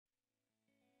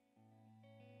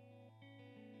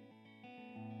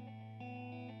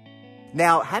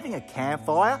Now, having a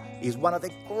campfire is one of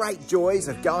the great joys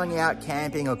of going out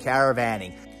camping or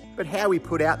caravanning, but how we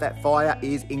put out that fire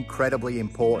is incredibly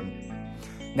important.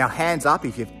 Now, hands up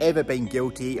if you've ever been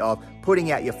guilty of putting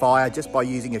out your fire just by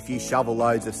using a few shovel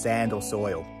loads of sand or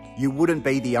soil. You wouldn't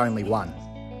be the only one.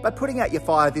 But putting out your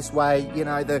fire this way, you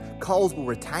know, the coals will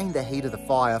retain the heat of the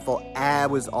fire for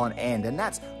hours on end, and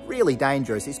that's really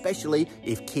dangerous, especially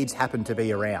if kids happen to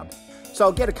be around. So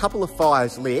I'll get a couple of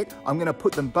fires lit. I'm gonna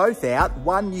put them both out,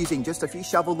 one using just a few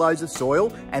shovel loads of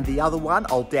soil, and the other one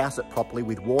I'll douse it properly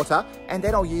with water, and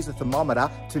then I'll use a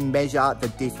thermometer to measure the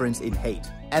difference in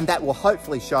heat. And that will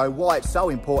hopefully show why it's so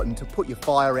important to put your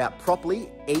fire out properly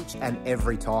each and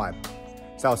every time.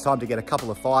 So it's time to get a couple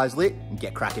of fires lit and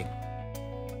get cracking.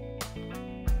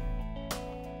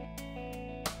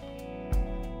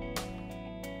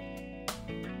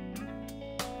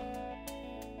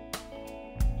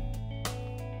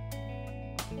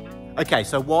 Okay,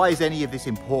 so why is any of this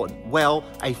important? Well,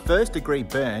 a first-degree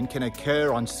burn can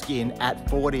occur on skin at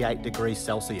 48 degrees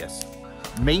Celsius.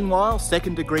 Meanwhile,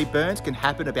 second-degree burns can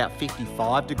happen about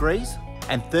 55 degrees,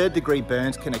 and third-degree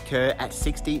burns can occur at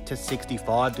 60 to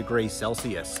 65 degrees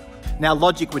Celsius. Now,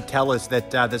 logic would tell us that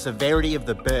the severity of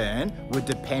the burn would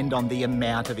depend on the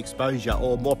amount of exposure,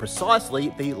 or more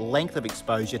precisely, the length of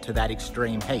exposure to that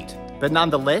extreme heat. But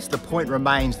nonetheless, the point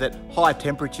remains that high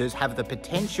temperatures have the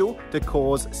potential to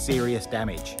cause serious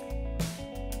damage.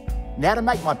 Now, to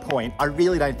make my point, I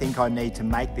really don't think I need to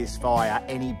make this fire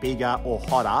any bigger or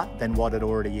hotter than what it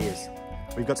already is.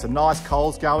 We've got some nice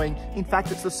coals going. In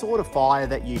fact, it's the sort of fire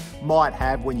that you might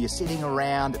have when you're sitting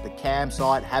around at the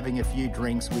campsite having a few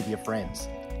drinks with your friends.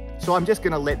 So I'm just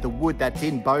going to let the wood that's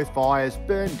in both fires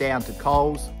burn down to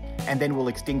coals, and then we'll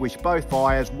extinguish both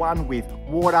fires, one with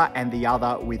water and the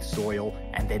other with soil,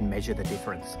 and then measure the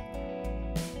difference.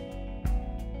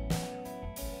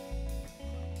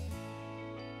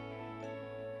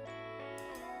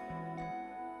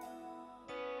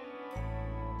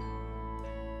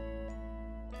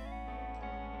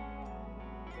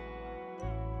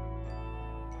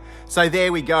 So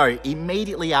there we go.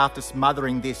 Immediately after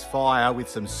smothering this fire with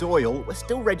some soil, we're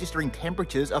still registering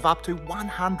temperatures of up to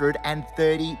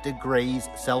 130 degrees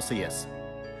Celsius.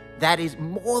 That is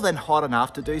more than hot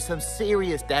enough to do some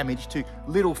serious damage to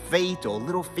little feet or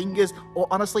little fingers, or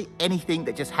honestly anything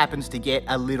that just happens to get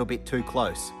a little bit too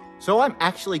close. So I'm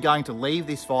actually going to leave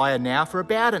this fire now for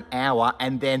about an hour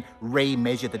and then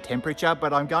re-measure the temperature,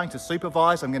 but I'm going to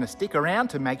supervise. I'm going to stick around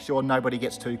to make sure nobody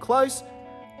gets too close.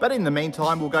 But in the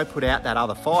meantime, we'll go put out that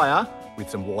other fire with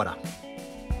some water.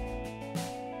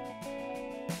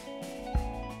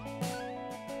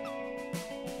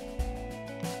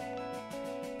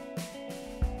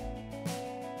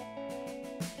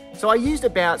 So I used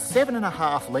about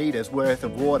 7.5 litres worth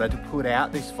of water to put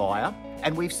out this fire,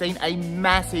 and we've seen a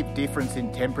massive difference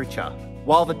in temperature.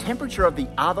 While the temperature of the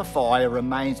other fire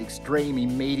remains extreme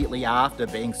immediately after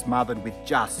being smothered with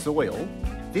just soil,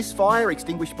 this fire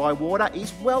extinguished by water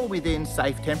is well within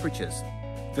safe temperatures.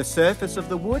 The surface of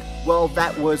the wood, well,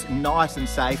 that was nice and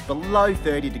safe, below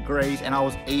 30 degrees, and I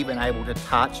was even able to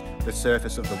touch the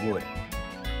surface of the wood.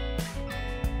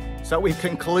 So we've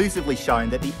conclusively shown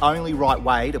that the only right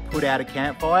way to put out a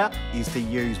campfire is to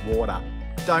use water.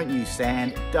 Don't use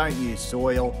sand, don't use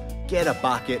soil. Get a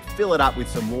bucket, fill it up with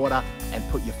some water, and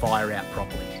put your fire out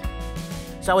properly.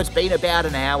 So it's been about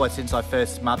an hour since I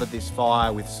first smothered this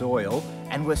fire with soil,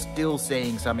 and we're still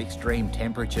seeing some extreme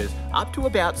temperatures, up to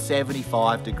about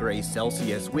 75 degrees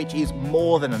Celsius, which is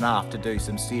more than enough to do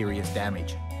some serious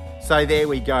damage. So there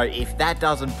we go. If that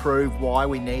doesn't prove why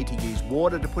we need to use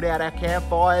water to put out our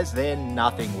campfires, then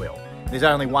nothing will. There's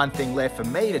only one thing left for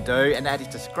me to do, and that is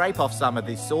to scrape off some of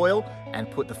this soil and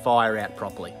put the fire out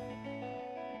properly.